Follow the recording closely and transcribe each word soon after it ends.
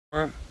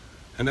and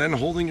then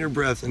holding your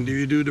breath. And do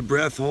you do the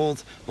breath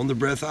hold on the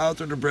breath out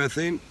or the breath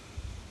in?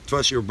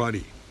 Trust your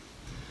body.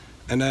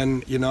 And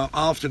then, you know,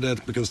 after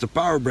that, because the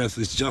power breath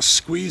is just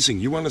squeezing.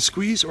 You want to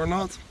squeeze or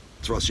not?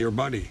 Trust your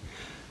body.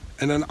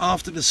 And then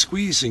after the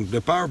squeezing,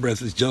 the power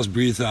breath is just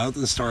breathe out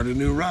and start a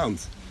new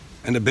round.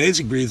 And the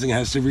basic breathing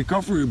has the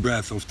recovery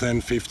breath of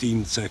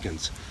 10-15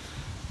 seconds.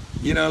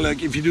 You know,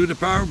 like if you do the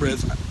power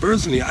breath,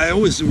 personally, I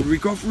always do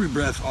recovery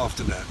breath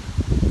after that.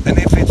 And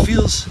if it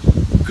feels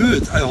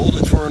good, I hold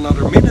it for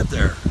another minute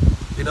there.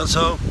 You know,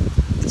 so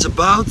it's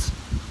about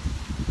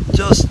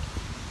just,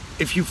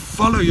 if you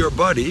follow your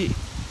body,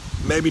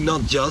 maybe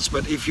not just,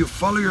 but if you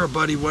follow your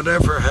body,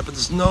 whatever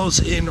happens, nose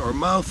in or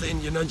mouth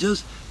in, you know,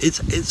 just,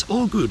 it's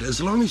all good.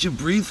 As long as you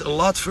breathe a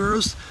lot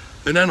first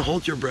and then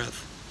hold your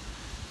breath.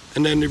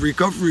 And then the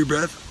recovery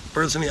breath,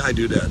 personally I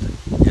do that,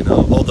 you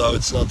know, although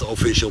it's not the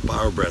official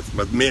power breath,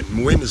 but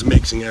Wim is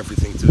mixing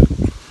everything too.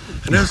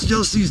 And there's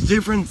just these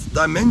different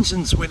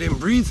dimensions within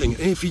breathing.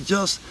 And if you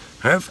just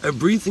have a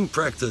breathing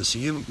practice,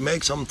 you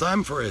make some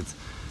time for it,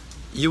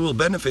 you will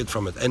benefit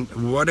from it. And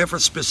whatever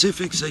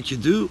specifics that you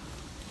do,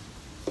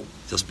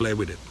 just play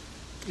with it.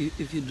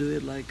 If you do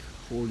it like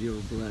hold your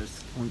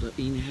breath on the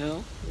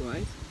inhale,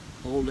 right?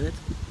 Hold it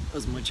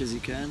as much as you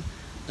can,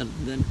 and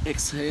then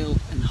exhale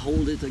and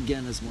hold it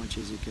again as much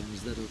as you can.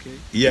 Is that okay?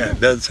 Yeah,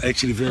 that's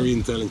actually very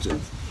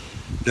intelligent.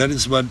 That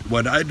is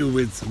what I do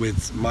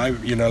with my,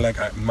 you know, like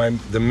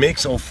the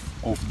mix of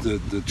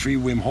the 3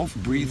 Wim Hof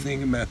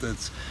breathing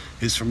methods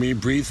is for me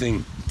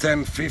breathing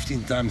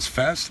 10-15 times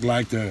fast,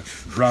 like the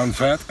brown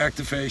fat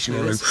activation,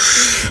 or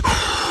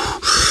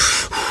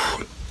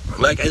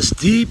like as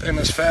deep and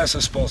as fast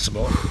as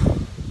possible.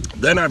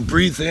 Then I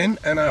breathe in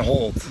and I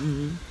hold.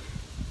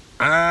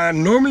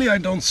 Normally I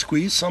don't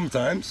squeeze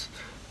sometimes,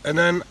 and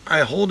then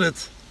I hold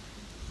it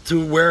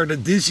to where the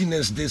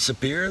dizziness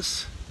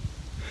disappears.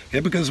 Yeah,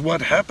 because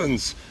what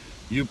happens,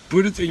 you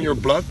put it in your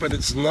blood, but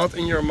it's not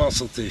in your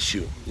muscle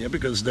tissue. Yeah,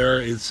 because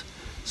there is,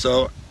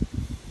 so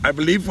I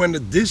believe when the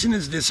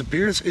dizziness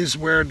disappears is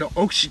where the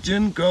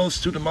oxygen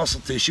goes to the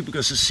muscle tissue,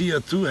 because the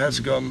CO2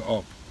 has gone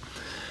up.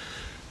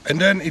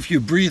 And then if you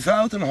breathe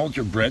out and hold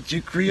your breath,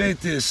 you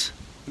create this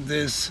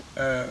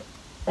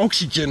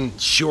oxygen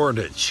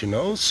shortage, you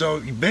know. So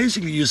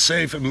basically you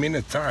save a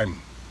minute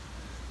time,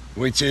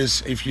 which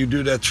is, if you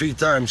do that 3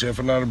 times, you have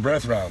another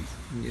breath round.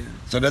 Yeah.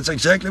 So that's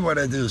exactly what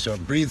I do. So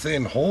breathe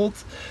in, hold,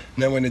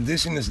 and then when the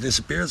dizziness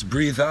disappears,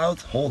 breathe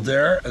out, hold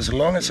there as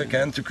long as I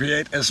can to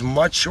create as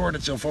much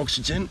shortage of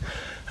oxygen,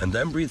 and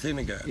then breathe in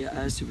again. Yeah,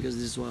 I asked you because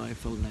this is what I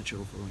felt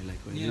natural for me. Like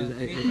when you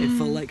did it, it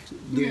felt like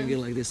doing it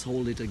like this,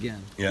 hold it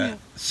again. Yeah.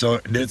 So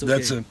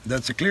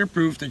that's a clear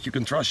proof that you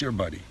can trust your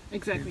body.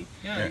 Exactly.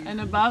 Yeah. And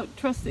about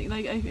trusting,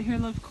 like I hear a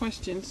lot of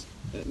questions,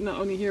 not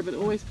only here but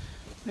always,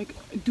 like,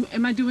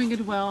 am I doing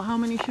it well? How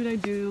many should I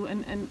do?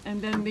 And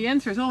then the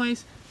answer is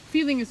always,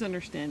 feeling is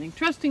understanding,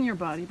 trusting your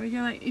body. But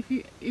you're like,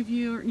 if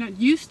you're not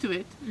used to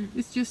it,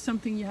 it's just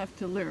something you have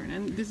to learn.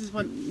 And this is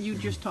what you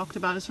just talked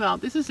about as well.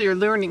 This is your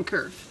learning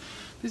curve.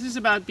 This is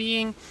about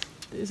being,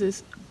 this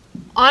is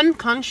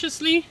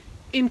unconsciously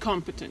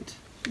incompetent.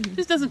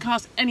 This doesn't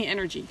cost any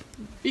energy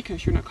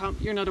because you're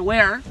not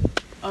aware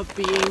of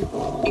being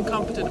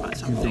incompetent about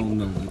something. You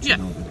don't know that you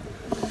know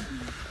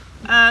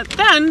that.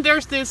 Then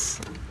there's this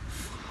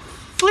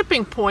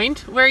flipping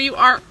point where you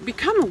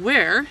become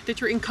aware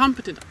that you're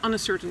incompetent on a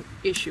certain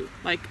issue,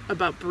 like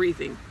about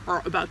breathing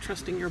or about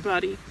trusting your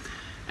body.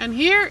 And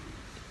here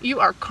you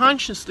are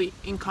consciously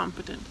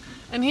incompetent.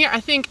 And here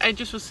I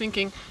just was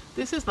thinking,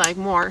 this is like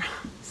more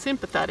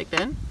sympathetic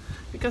then,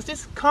 because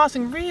this is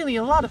causing really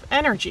a lot of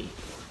energy.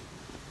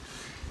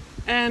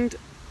 And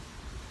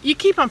you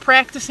keep on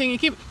practicing, you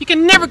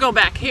can never go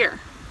back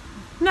here.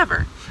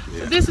 Never. Yeah.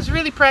 So this is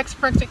really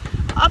practicing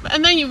up,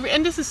 and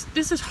then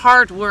this is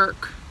hard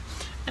work.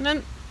 And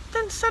then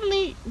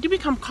suddenly you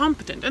become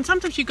competent. And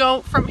sometimes you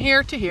go from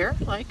here to here,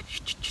 like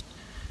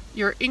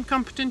you're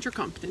incompetent, you're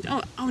competent.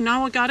 Oh,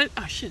 now I got it.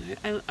 Oh shit,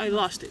 I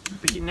lost it.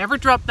 But you never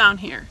drop down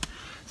here.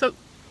 So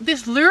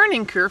this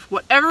learning curve,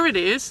 whatever it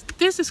is,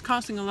 this is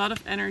costing a lot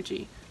of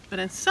energy. But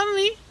then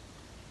suddenly,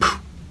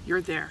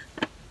 you're there.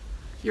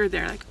 You're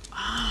there, like,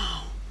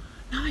 oh,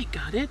 now I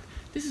got it.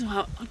 This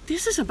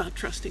is about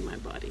trusting my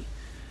body.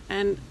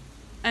 And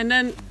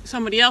then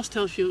somebody else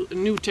tells you a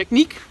new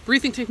technique,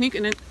 breathing technique,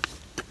 and then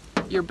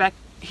you're back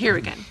here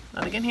again.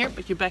 Not again here,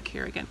 but you're back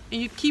here again.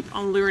 And you keep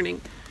on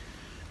learning.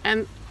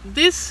 And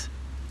this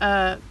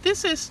is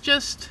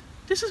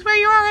where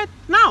you are at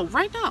now,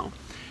 right now.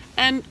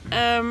 And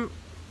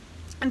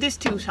there's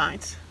 2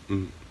 sides.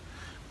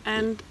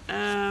 And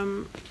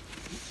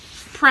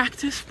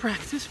practice.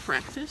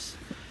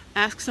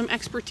 Ask some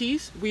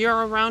expertise. We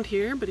are around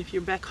here, but if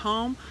you're back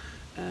home,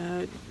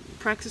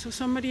 practice with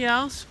somebody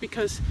else,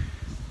 because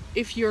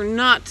if you're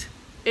not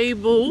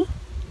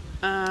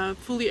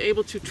fully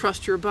able to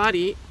trust your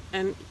body,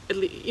 and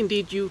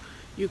indeed you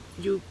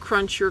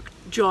crunch your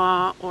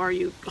jaw or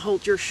you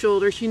hold your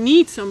shoulders, you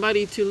need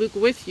somebody to look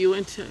with you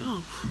and to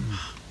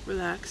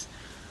relax.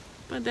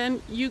 But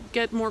then you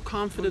get more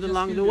confident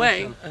along the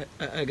way.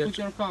 I got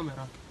your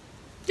camera.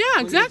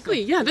 Yeah,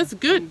 exactly. Yeah, that's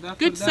good.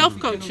 Good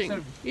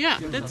self-coaching. Yeah,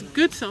 that's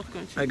good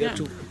self-coaching. I got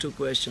yeah. two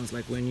questions,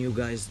 like when you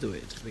guys do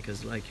it,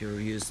 because like you're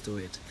used to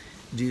it.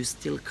 Do you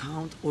still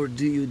count, or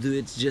do you do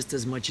it just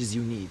as much as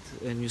you need,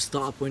 and you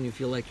stop when you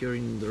feel like you're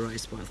in the right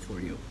spot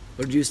for you,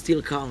 or do you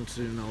still count?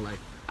 You know, like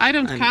I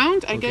don't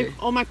count. I okay. give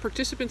all my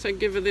participants. I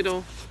give a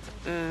little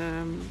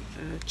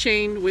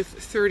chain with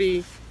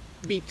 30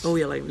 beats. Oh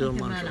yeah, like little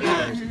mantra.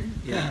 Right?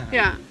 Yeah.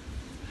 Yeah.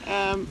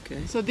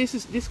 Okay. So this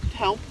could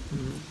help,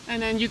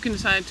 and then you can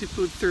decide to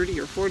put 30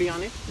 or 40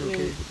 on it. And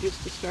Okay. then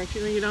just to start,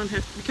 you don't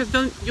have to, because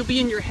then you'll be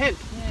in your head.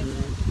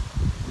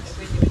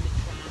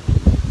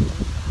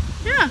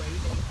 Yeah.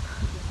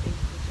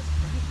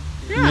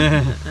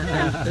 Yeah.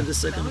 And the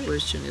second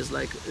question is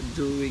like,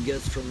 do we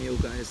get from you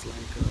guys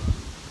like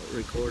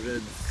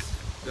recorded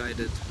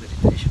guided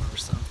meditation or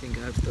something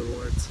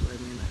afterwards? I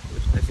mean,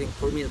 I think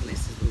for me at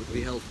least it would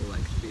be helpful,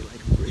 like to be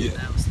like breathe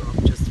down stuff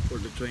just for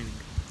the training.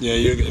 Yeah,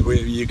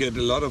 you get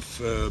a lot of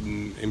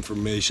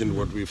information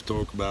what we've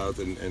talked about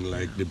and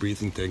like the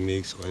breathing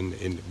techniques.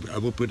 And I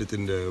will put it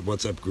in the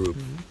WhatsApp group.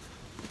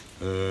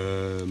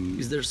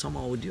 Is there some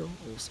audio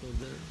also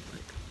there?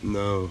 Like,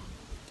 No,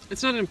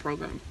 It's not in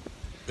program.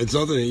 it's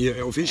not.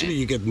 Officially,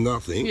 you get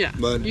nothing. Yeah.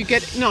 But You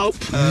get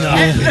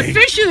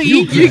officially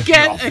you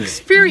get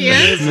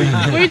experience,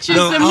 which is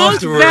No, the most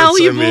afterwards,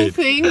 valuable I mean.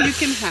 thing you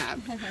can have.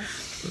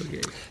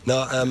 okay.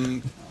 no,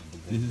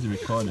 This is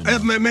recorded.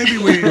 maybe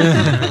we,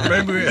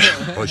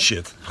 oh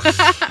shit.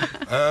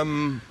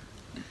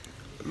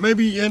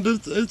 Maybe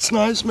it's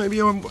nice.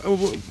 Maybe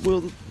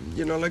we'll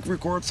like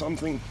record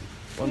something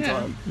one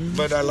time.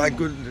 But I like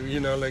good,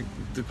 like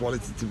the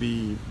quality to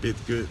be a bit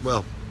good.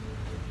 Well,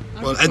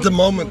 at the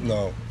moment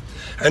no.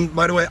 And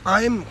by the way,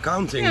 I'm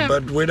counting,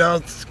 but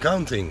without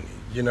counting.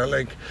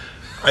 Like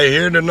I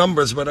hear the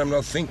numbers, but I'm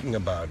not thinking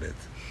about it.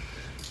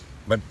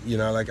 But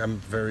like I'm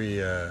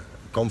very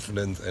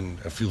confident and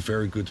I feel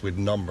very good with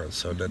numbers,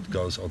 so that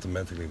goes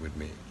automatically with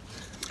me.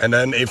 And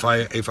then if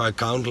I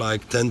count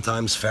like 10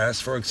 times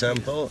fast, for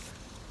example,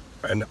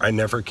 and I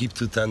never keep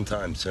to 10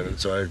 times, and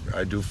so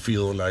I do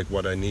feel like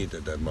what I need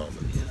at that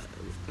moment. Yeah.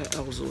 I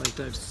also like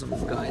to have some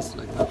guys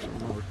like not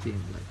from our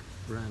team, like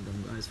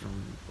random guys from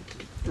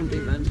the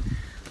event.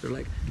 They're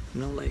like,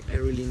 like I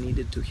really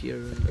needed to hear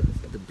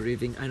the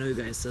breathing. I know you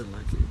guys said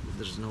like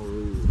there's no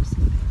rules.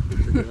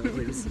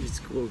 It's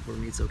cool for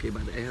me. It's okay.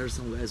 But I heard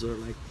some guys were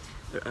like,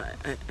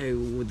 I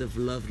would have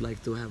loved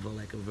like to have a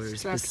very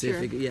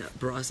specific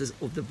process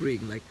of the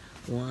breathing, like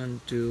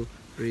 1, 2,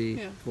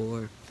 3,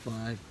 4,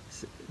 5.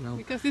 6,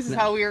 Because this is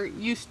how we are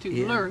used to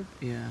learn.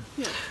 Yeah.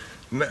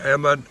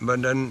 But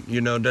then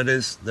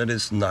that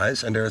is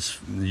nice, and there's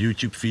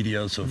YouTube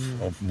videos of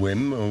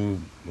Wim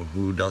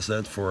who does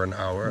that for an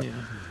hour. Yeah.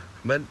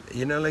 But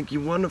like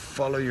you want to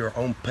follow your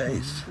own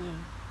pace.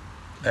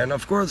 And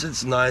of course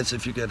it's nice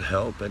if you get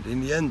help, but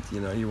in the end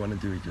you want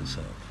to do it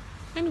yourself.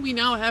 And we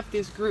now have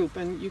this group,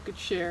 and you could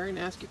share and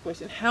ask your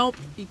question, help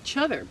each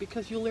other,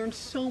 because you learn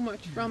so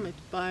much from it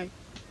by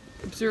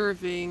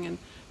observing, and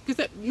because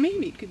that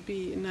maybe it could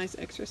be a nice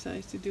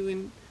exercise to do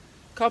in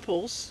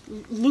couples,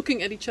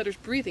 looking at each other's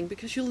breathing,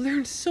 because you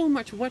learn so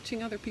much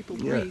watching other people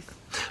breathe.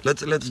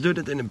 Let's do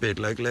that in a bit.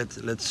 Like let's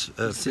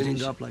Sitting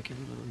finish. up like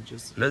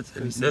just.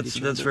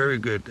 That's very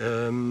good.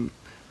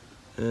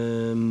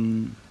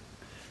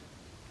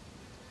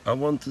 I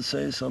want to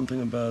say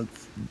something about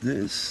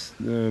this.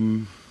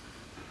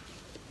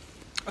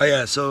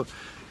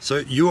 So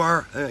you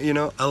are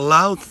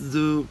allowed to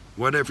do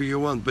whatever you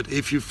want, but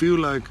if you feel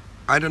like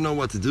I don't know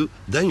what to do,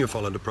 then you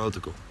follow the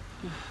protocol.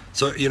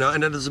 So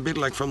and that is a bit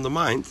like from the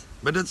mind,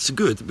 but that's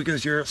good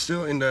because you're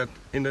still in that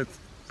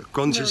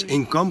conscious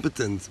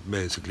incompetent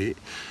basically.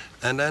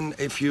 And then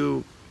if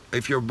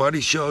your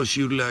body shows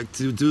you like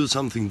to do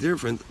something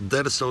different,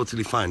 that is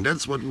totally fine.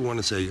 That's what we want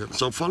to say here.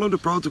 So follow the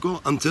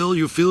protocol until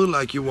you feel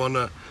like you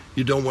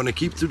don't want to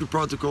keep to the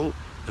protocol,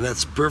 and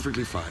that's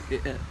perfectly fine.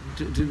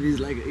 To be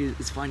like,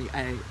 it's funny.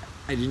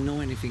 I didn't know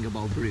anything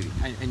about breathing.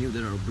 I knew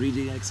there are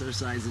breathing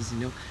exercises,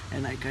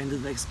 and I kind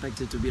of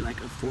expected to be like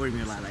a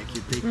formula, like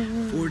you take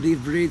 4 deep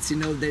breaths,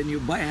 then you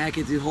biohack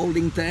it, you're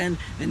holding 10,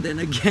 and then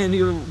again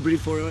you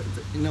breathe for,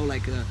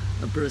 like a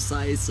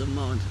precise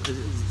amount. It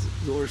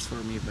works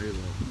for me very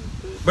well.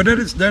 But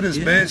that is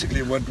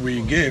basically what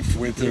we give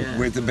with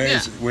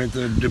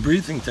the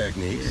breathing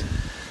techniques. Yeah.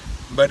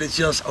 But it's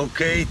just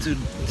okay to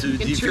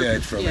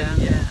deviate from it.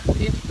 Yeah.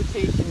 The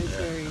interpretation is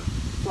very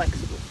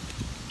flexible.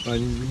 I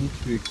mean, we need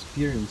to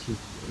experience it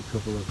a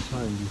couple of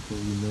times before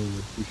we know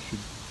what we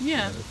should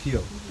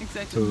feel.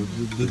 Exactly. So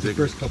the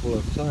first couple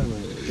of times,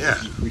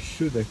 we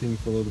should, I think,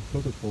 follow the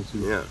protocol to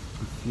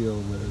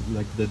feel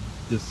like that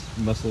this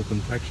muscle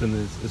contraction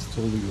is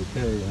totally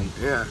okay, and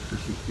we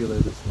should feel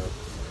it. It's not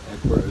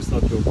awkward. It's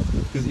not so.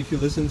 Because if you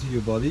listen to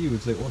your body, you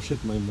would say, "Oh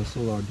shit, my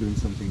muscles are doing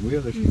something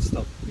weird. I should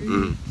stop."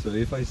 So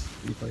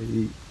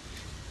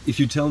if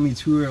you tell me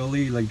too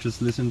early, like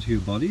just listen to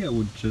your body, I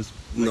would just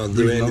not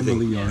do anything.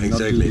 Not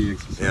do the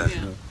exercise.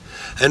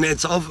 And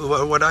it's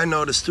what I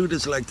noticed too.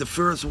 Is like the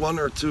first 1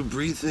 or 2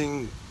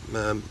 breathing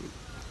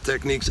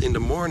techniques in the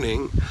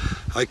morning,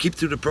 I keep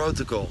to the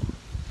protocol.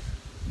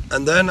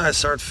 And then I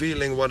start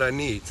feeling what I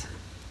need.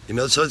 You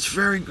know, so it's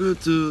very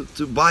good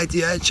to bite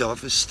the edge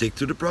off and stick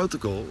to the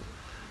protocol.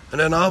 And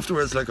then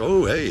afterwards, like,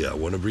 oh, hey, I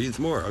want to breathe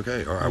more,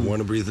 okay, or I want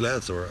to breathe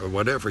less, or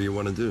whatever you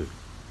want to do.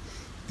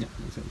 Yeah,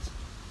 makes sense.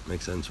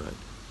 Makes sense, right?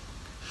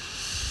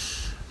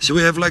 So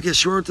we have like a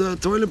short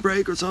toilet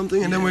break or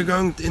something, and then we're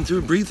going into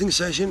a breathing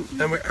session,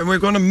 and we're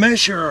going to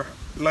measure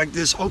like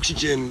this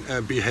oxygen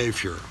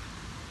behavior.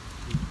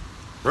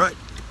 Right?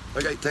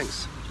 Okay,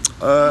 thanks.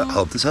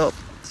 Hope this helped.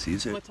 See you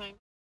soon. What time?